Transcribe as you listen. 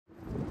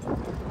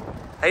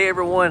Hey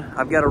everyone,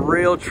 I've got a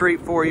real treat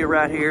for you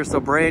right here. So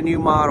brand new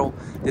model.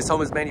 This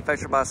home is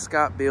manufactured by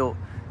Scotbilt.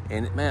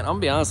 And man, I'm gonna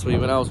be honest with you,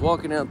 when I was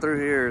walking down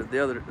through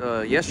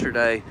here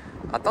yesterday,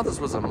 I thought this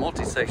was a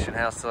multi-section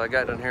house, so I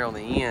got down here on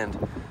the end.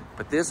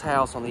 But this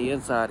house on the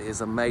inside is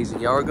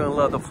amazing. Y'all are gonna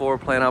love the floor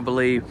plan, I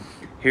believe.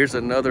 Here's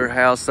another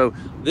house. So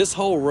this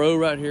whole row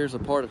right here is a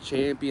part of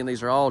Champion.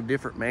 These are all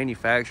different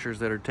manufacturers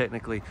that are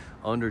technically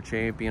under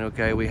Champion,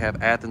 okay? We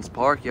have Athens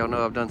Park. Y'all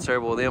know I've done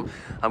several of them.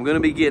 I'm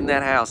gonna be getting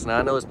that house. Now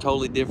I know it's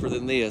totally different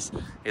than this.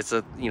 It's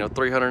a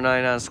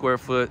 399 square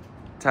foot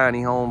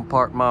tiny home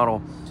park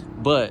model,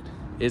 but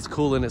it's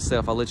cool in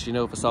itself. I'll let you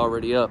know if it's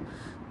already up.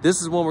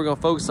 This is one we're gonna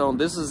focus on.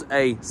 This is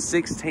a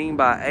 16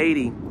 by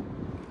 80,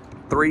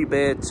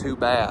 3-bed,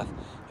 2-bath.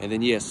 And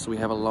then yes, we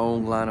have a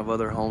long line of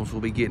other homes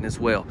we'll be getting as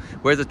well.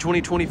 We're at the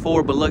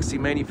 2024 Biloxi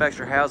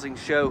Manufactured Housing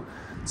Show.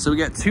 So we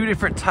got two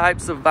different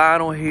types of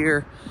vinyl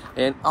here.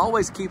 And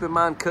always keep in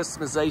mind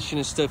customization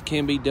and stuff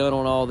can be done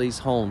on all these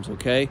homes,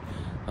 okay?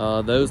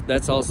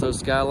 That's also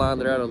Skyline.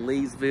 They're out of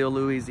Leesville,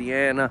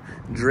 Louisiana,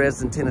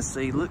 Dresden,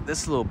 Tennessee. Look,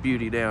 this little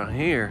beauty down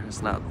here.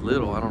 It's not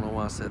little, I don't know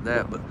why I said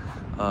that, but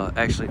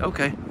actually,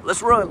 okay,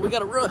 let's run. We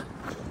gotta run.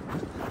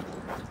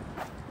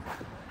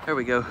 There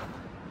we go.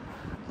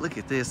 Look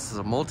at this. This is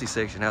a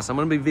multi-section house. I'm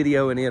gonna be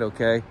videoing it,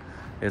 okay,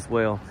 as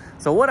well.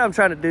 So what I'm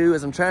trying to do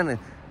is I'm trying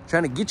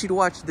to get you to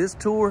watch this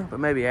tour, but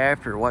maybe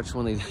after, watch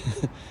one of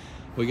these.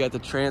 We got the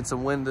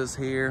transom windows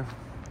here,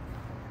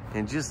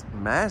 and just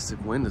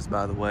massive windows,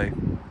 by the way.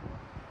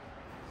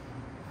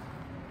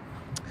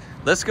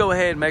 Let's go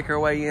ahead and make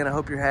our way in. I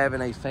hope you're having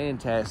a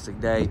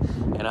fantastic day,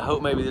 and I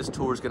hope maybe this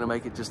tour is gonna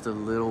make it just a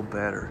little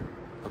better.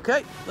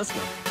 Okay, let's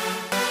go.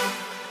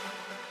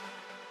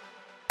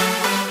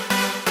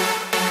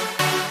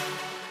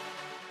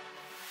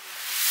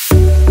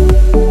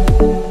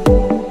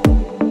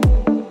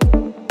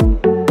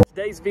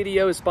 Today's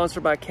video is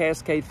sponsored by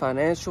Cascade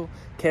Financial.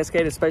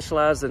 Cascade has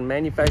specialized in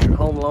manufactured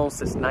home loans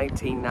since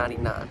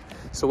 1999.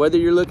 So whether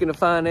you're looking to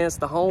finance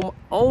the home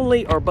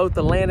only or both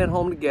the land and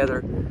home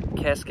together,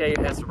 Cascade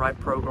has the right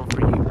program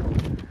for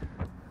you.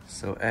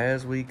 So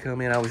as we come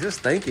in, I was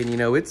just thinking,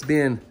 it's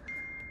been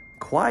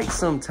quite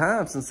some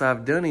time since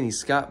I've done any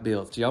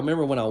Scotbilts. Y'all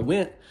remember when I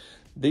went,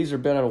 these are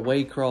built out of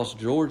Waycross,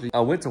 Georgia.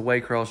 I went to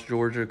Waycross,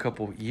 Georgia a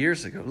couple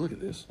years ago. Look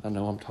at this. I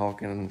know I'm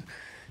talking.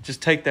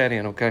 Just take that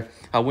in, okay?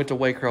 I went to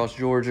Waycross,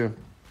 Georgia,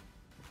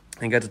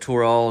 and got to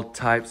tour all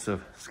types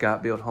of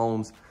Scotbilt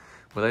homes.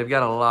 Well, they've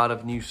got a lot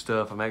of new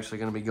stuff. I'm actually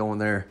going to be going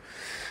there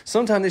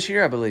sometime this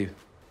year, I believe.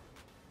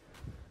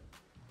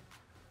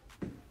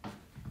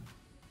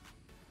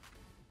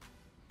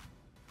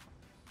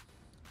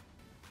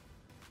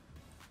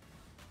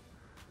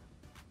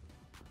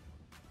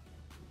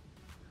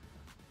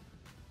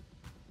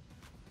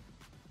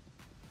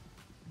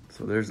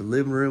 So there's the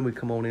living room. We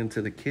come on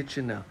into the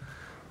kitchen now.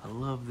 I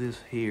love this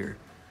here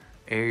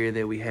area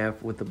that we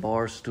have with the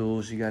bar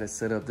stools. You got it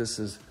set up. This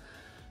is,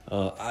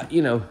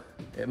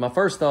 my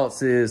first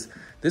thoughts is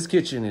this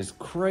kitchen is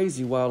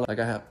crazy wild.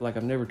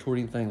 I've never toured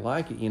anything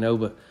like it,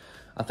 but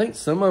I think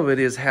some of it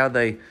is how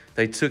they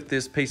took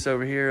this piece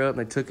over here up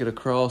and they took it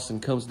across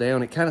and comes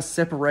down. It kind of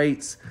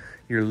separates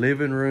your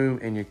living room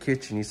and your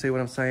kitchen. You see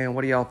what I'm saying?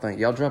 What do y'all think?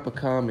 Y'all drop a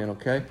comment,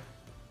 okay?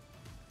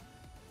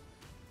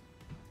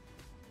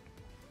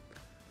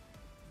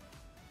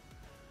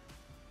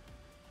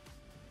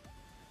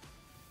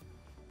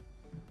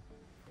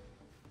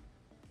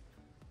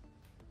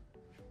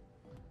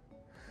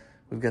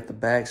 We've got the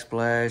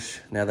backsplash.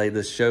 Now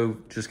the show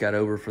just got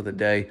over for the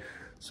day,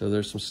 so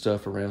there's some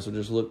stuff around. So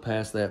just look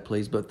past that,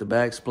 please. But the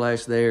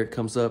backsplash there, it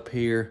comes up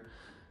here,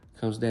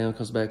 comes down,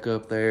 comes back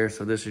up there.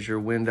 So this is your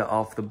window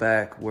off the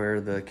back where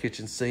the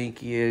kitchen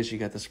sink is. You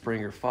got the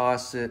Springer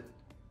faucet.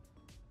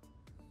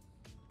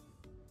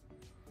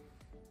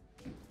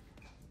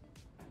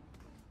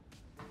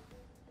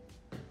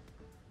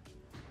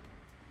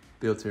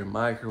 Built-in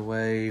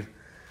microwave,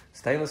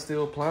 stainless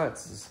steel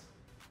appliances.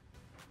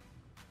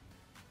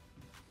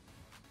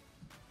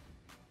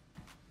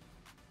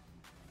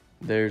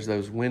 There's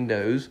those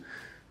windows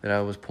that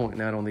I was pointing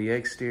out on the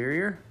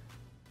exterior.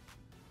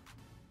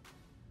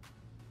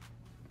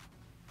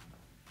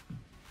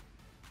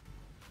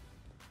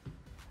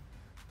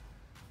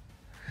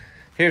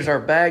 Here's our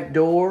back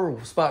door,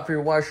 spot for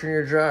your washer and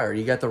your dryer.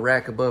 You got the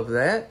rack above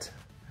that.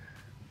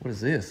 What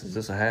is this? Is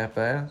this a half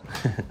bath?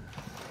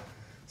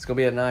 It's gonna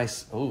be a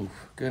nice, oh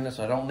goodness,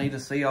 I don't need to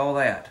see all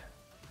that.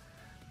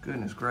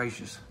 Goodness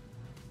gracious.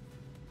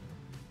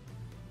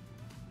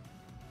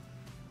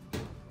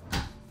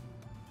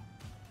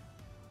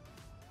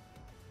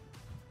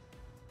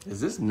 Is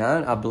this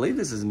I believe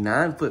this is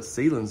 9-foot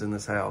ceilings in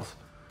this house.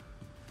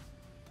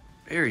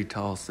 Very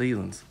tall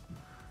ceilings.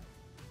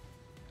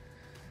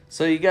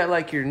 So you got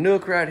like your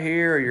nook right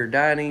here, or your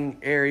dining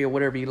area,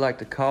 whatever you like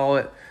to call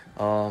it.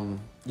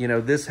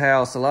 This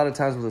house, a lot of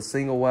times with a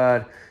single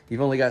wide,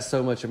 you've only got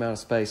so much amount of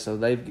space. So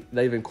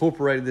they've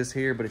incorporated this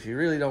here, but if you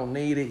really don't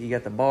need it, you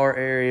got the bar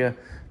area,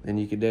 then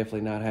you could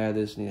definitely not have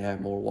this and you have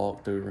more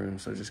walk-through room.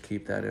 So just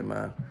keep that in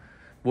mind.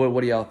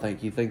 What do y'all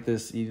think? You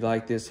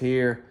like this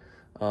here?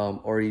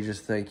 or you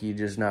just think you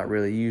just not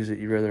really use it,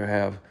 you'd rather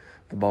have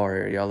the bar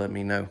area, y'all let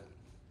me know.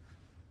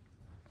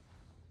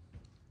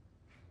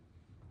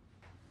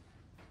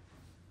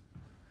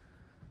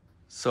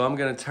 So I'm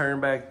gonna turn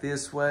back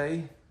this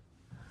way,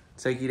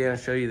 take you down,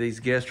 show you these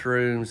guest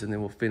rooms, and then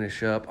we'll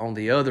finish up on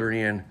the other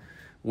end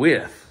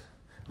with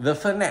the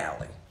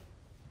finale.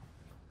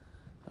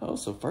 Oh,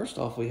 so first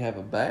off, we have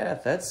a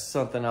bath. That's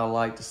something I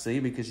like to see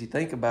because you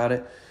think about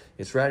it,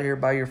 it's right here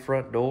by your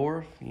front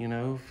door. You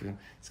know,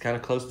 it's kind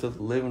of close to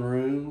the living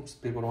rooms.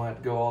 People don't have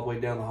to go all the way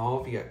down the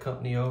hall if you got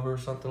company over or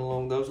something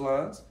along those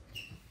lines.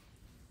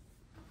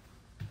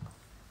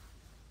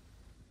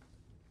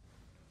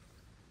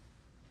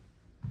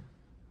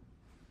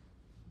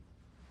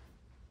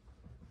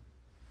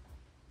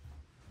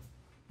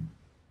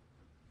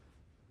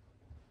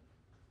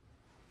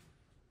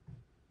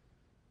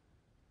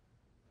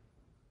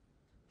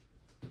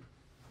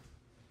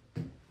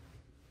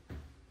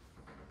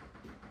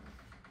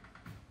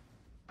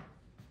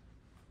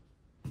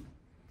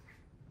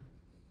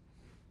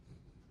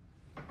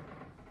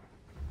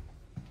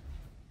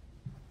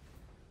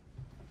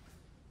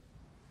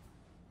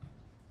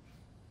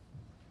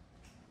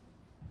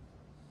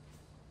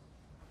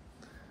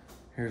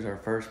 Here's our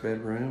first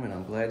bedroom, and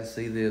I'm glad to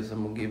see this.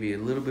 I'm gonna give you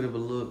a little bit of a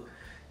look.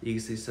 You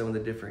can see some of the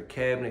different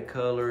cabinet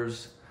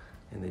colors,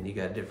 and then you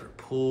got different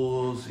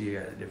pulls, you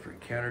got different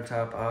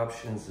countertop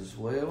options as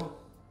well.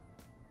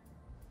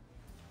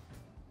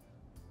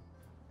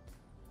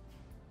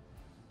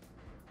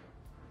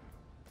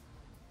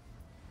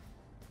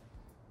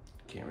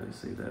 Can't really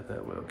see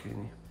that well, can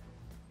you?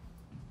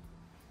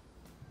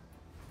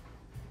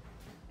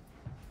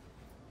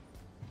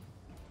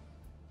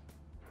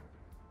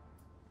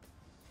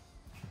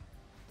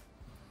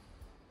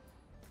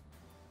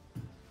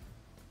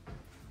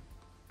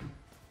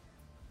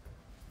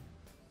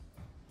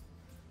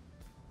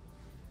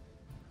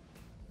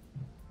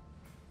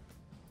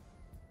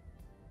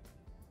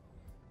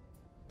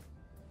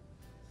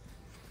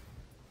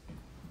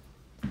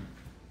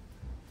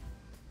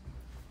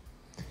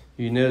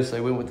 You notice they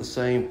went with the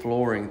same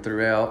flooring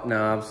throughout.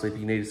 Now, obviously, if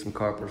you needed some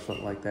carpet or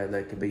something like that,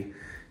 that could be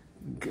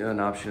an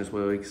option as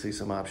well. You can see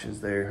some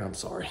options there. I'm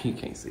sorry, you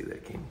can't see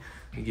that, can you?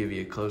 Let me give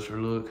you a closer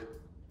look.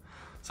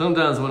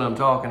 Sometimes when I'm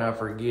talking, I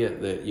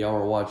forget that y'all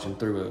are watching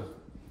through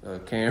a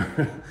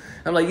camera.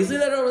 I'm like, you see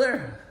that over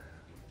there?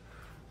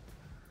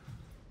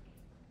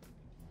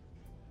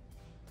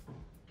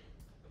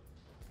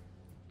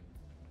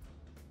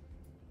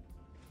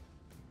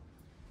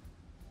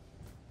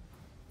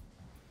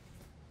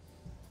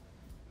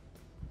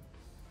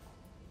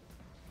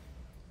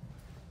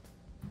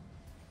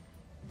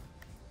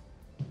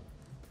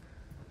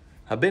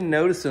 I've been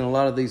noticing a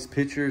lot of these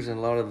pictures and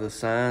a lot of the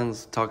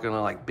signs talking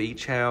about like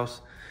beach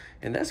house,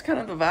 and that's kind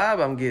of the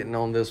vibe I'm getting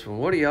on this one.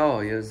 What do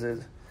y'all, is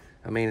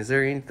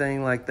there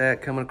anything like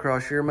that coming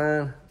across your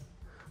mind?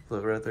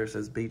 Look, right there, it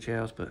says beach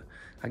house, but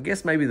I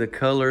guess maybe the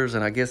colors,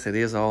 and I guess it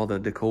is all the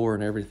decor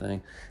and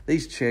everything.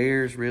 These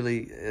chairs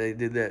really, they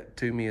did that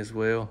to me as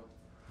well.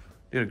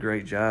 Did a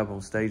great job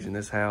on staging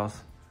this house.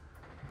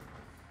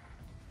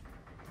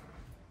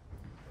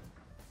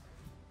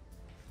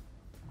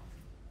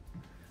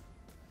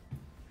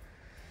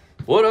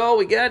 What all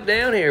we got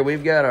down here?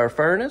 We've got our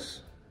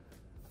furnace.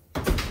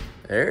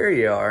 There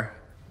you are.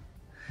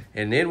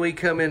 And then we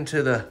come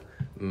into the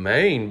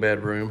main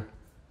bedroom.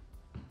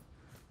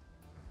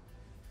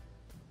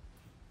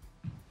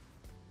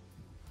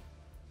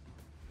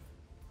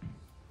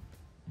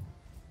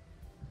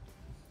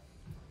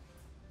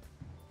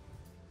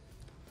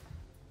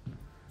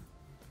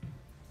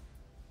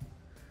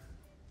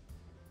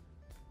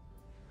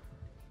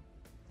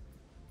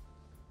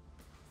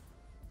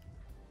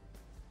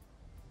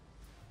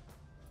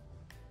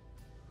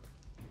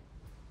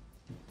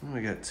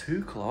 We got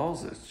 2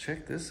 closets.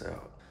 Check this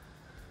out.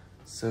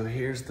 So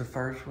here's the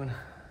first one.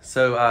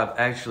 So I've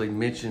actually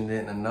mentioned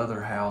it in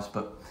another house,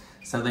 but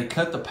so they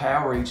cut the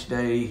power each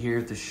day here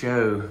at the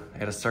show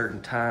at a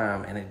certain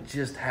time, and it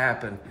just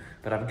happened.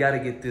 But I've got to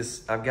get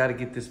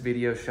this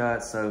video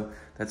shot, so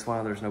that's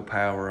why there's no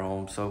power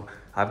on. So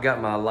I've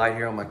got my light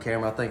here on my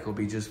camera. I think we'll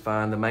be just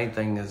fine. The main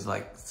thing is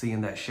like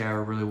seeing that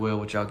shower really well,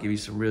 which I'll give you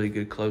some really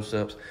good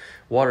close-ups.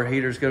 Water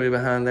heater's gonna be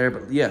behind there,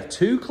 but yeah,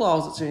 2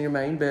 closets in your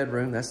main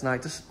bedroom. That's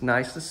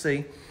nice to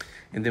see.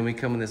 And then we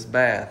come in this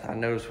bath. I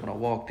noticed when I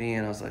walked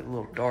in, I was like a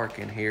little dark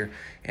in here,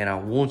 and I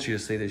want you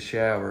to see this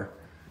shower.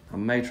 I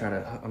may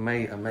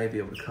be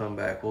able to come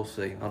back. We'll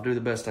see. I'll do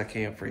the best I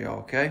can for y'all,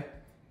 okay?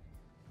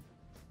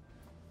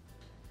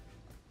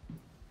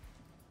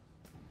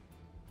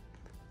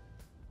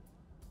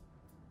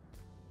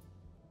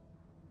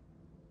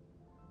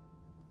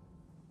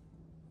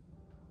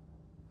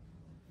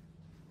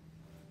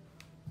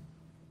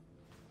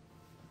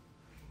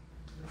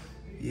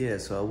 Yeah,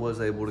 so I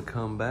was able to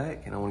come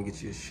back, and I want to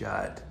get you a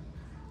shot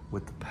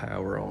with the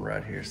power on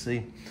right here.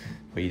 See?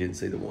 Well, you didn't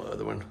see the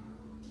other one.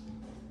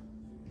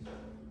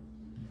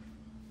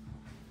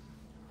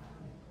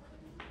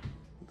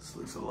 This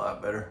looks a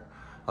lot better.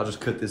 I'll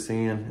just cut this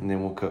in, and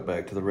then we'll cut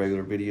back to the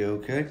regular video,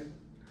 okay?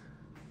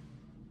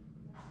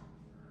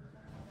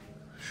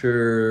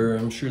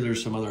 I'm sure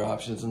there's some other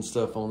options and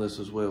stuff on this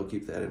as well.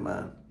 Keep that in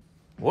mind.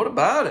 What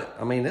about it?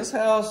 I mean, this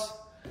house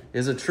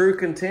is a true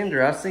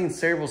contender. I've seen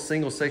several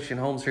single section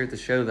homes here at the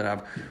show that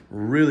I've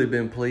really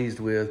been pleased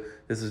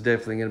with. This is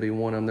definitely gonna be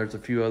one of them. There's a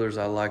few others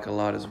I like a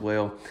lot as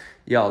well.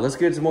 Y'all, let's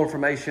get some more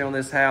information on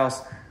this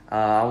house.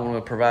 I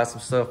wanna provide some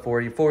stuff for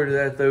you. Before we do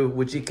that though,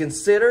 would you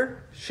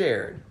consider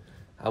sharing?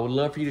 I would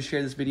love for you to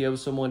share this video with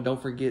someone.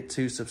 Don't forget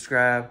to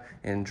subscribe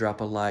and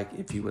drop a like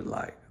if you would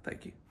like.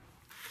 Thank you.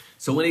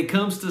 So when it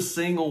comes to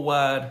single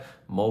wide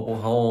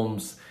mobile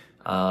homes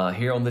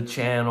here on the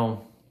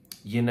channel,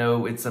 you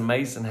know, it's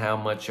amazing how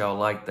much y'all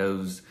like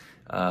those.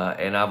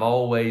 And I've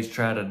always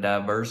tried to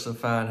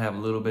diversify and have a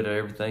little bit of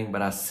everything,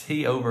 but I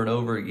see over and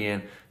over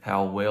again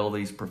how well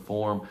these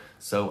perform.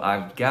 So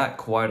I've got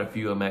quite a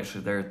few of them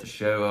actually there at the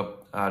show.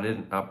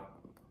 I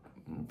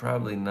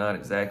probably not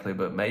exactly,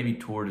 but maybe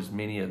toured as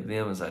many of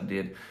them as I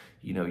did,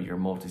 you know, your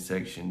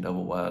multi-section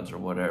double wides or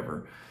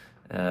whatever.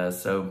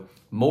 So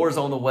more is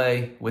on the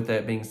way. With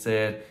that being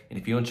said, and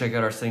if you want to check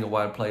out our single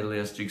wide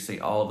playlist, you can see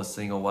all the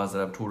single wides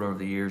that I've toured over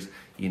the years.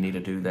 You need to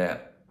do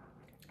that.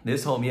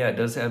 This home, yeah, it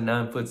does have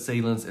 9-foot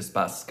ceilings. It's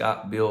by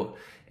Scotbilt,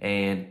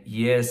 and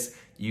yes,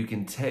 you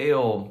can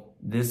tell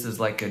this is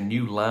like a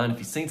new line. If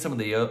you've seen some of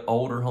the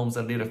older homes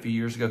I did a few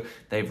years ago,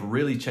 they've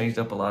really changed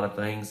up a lot of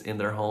things in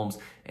their homes.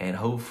 And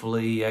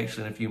hopefully,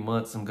 actually in a few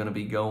months, I'm gonna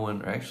be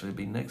going, or actually it'll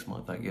be next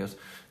month, I guess,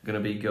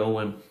 gonna be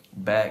going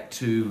back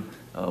to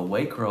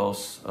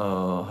Waycross,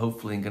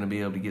 hopefully I'm gonna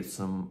be able to get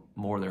some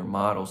more of their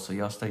models. So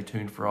y'all stay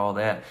tuned for all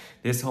that.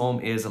 This home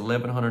is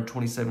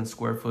 1,127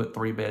 square foot,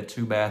 3-bed,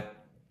 2-bath.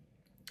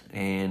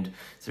 And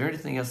is there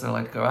anything else I'd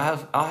like to go?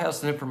 I'll have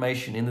some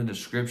information in the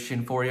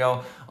description for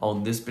y'all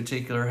on this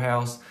particular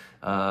house,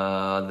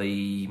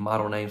 the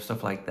model name,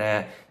 stuff like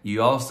that.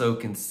 You also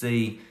can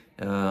see,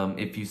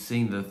 if you've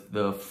seen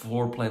the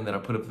floor plan that I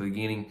put up at the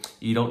beginning,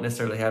 you don't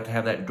necessarily have to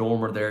have that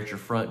dormer there at your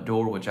front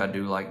door, which I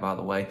do like, by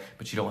the way,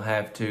 but you don't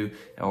have to,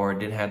 or it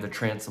didn't have the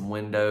transom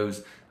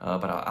windows,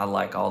 but I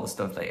like all the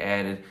stuff they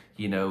added,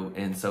 you know,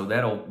 and so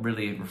that'll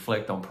really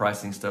reflect on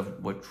pricing stuff,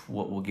 what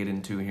we'll get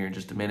into here in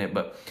just a minute.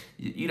 But,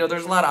 you know,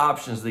 there's a lot of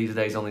options these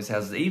days on these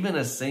houses. Even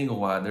a single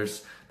wide,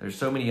 there's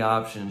so many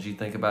options. You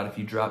think about if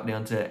you drop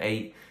down to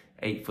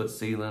 8-foot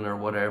ceiling or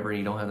whatever, and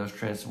you don't have those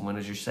transom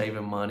windows, you're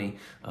saving money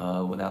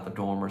without the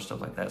dormer,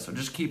 stuff like that. So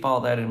just keep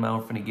all that in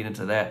mind. We're going to get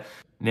into that.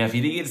 Now, if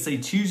you didn't get to see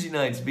Tuesday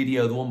night's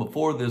video, the one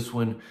before this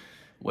one,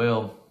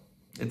 well,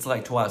 it's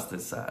like twice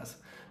this size.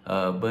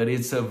 But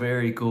it's a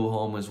very cool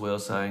home as well,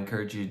 so I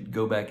encourage you to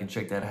go back and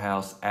check that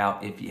house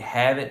out if you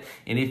haven't.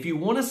 And if you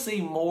want to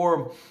see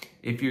more,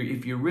 if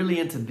you're really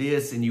into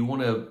this and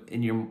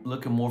you're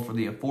looking more for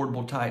the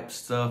affordable type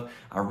stuff,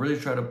 I really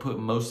try to put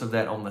most of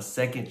that on the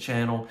second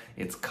channel.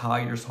 It's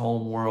Collier's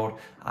Home World.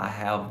 I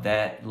have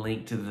that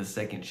link to the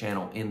second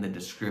channel in the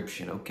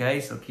description,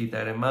 okay? So keep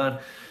that in mind.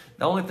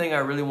 The only thing I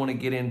really want to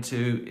get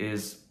into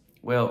is,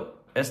 well,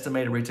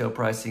 estimated retail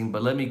pricing,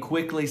 but let me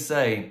quickly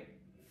say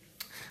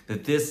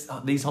that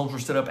these homes were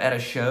set up at a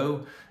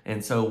show.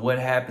 And so what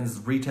happens is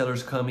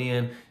retailers come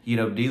in, you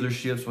know,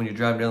 dealerships, when you're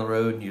driving down the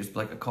road and you're just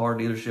like a car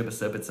dealership,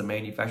 except it's a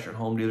manufactured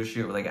home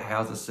dealership where they got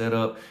houses set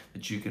up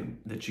that you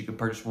can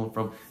purchase one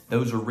from.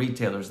 Those are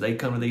retailers. They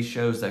come to these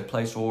shows, they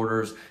place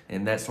orders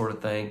and that sort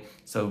of thing.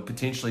 So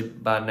potentially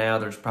by now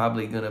there's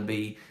probably going to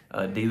be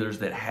dealers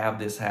that have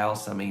this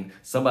house. I mean,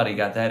 somebody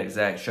got that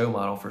exact show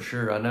model for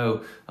sure, I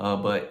know,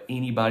 but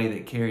anybody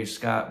that carries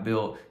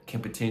Scotbilt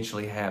can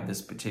potentially have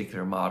this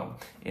particular model.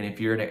 And if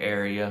you're in an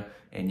area,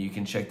 and you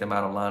can check them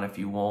out online if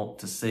you want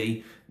to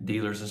see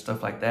dealers and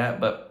stuff like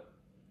that. But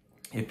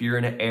if you're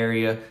in an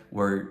area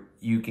where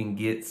you can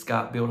get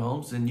Scotbilt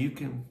Homes, then you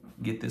can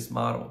get this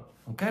model,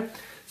 okay?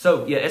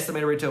 So yeah,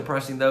 estimated retail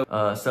pricing though.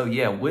 So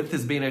yeah, with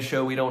this being a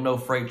show, we don't know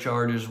freight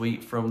charges.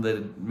 From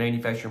the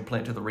manufacturing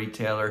plant to the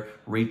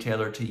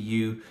retailer to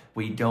you.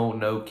 We don't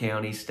know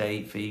county,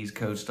 state, fees,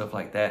 code, stuff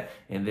like that.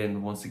 And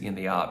then once again,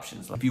 the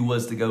options. If you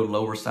was to go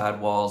lower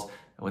sidewalls,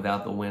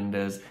 without the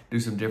windows, do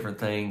some different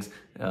things,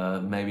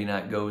 maybe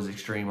not go as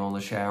extreme on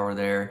the shower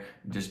there,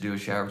 just do a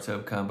shower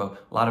tub combo,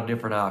 a lot of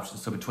different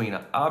options. So between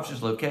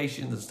options,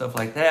 locations, and stuff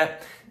like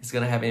that, it's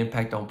gonna have an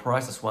impact on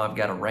price. That's why I've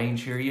got a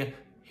range here.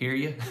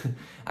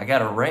 I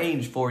got a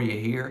range for you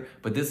here,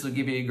 but this will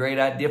give you a great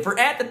idea for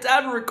at the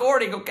time of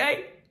recording,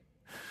 okay?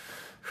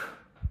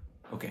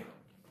 Okay.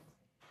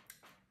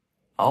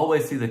 I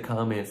always see the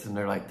comments and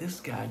they're like, this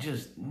guy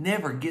just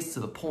never gets to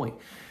the point.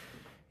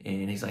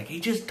 And he's like,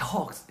 he just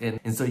talks.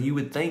 And so you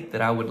would think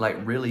that I would like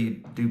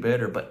really do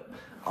better, but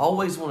I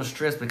always want to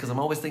stress, because I'm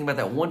always thinking about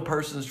that one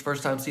person's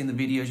first time seeing the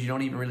videos, you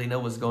don't even really know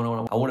what's going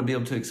on. I want to be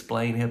able to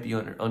explain, help you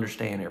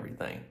understand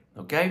everything,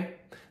 okay?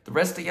 The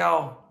rest of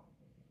y'all,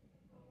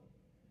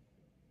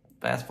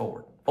 fast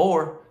forward.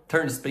 Or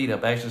turn the speed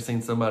up. I actually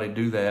seen somebody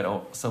do that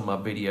on some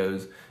of my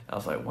videos. I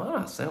was like, why do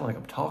I sound like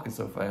I'm talking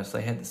so fast?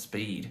 They had the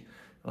speed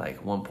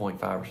like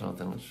 1.5 or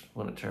something, which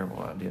what a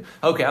terrible idea.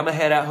 Okay, I'm gonna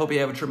head out. Hope you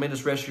have a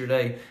tremendous rest of your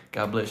day.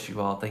 God bless you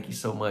all. Thank you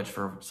so much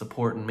for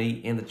supporting me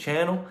in the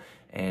channel,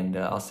 and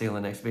I'll see you in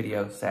the next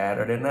video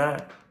Saturday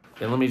night.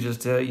 And let me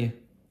just tell you,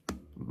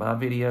 my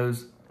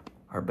videos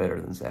are better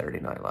than Saturday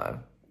Night Live.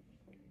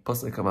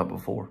 Plus, they come out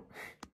before.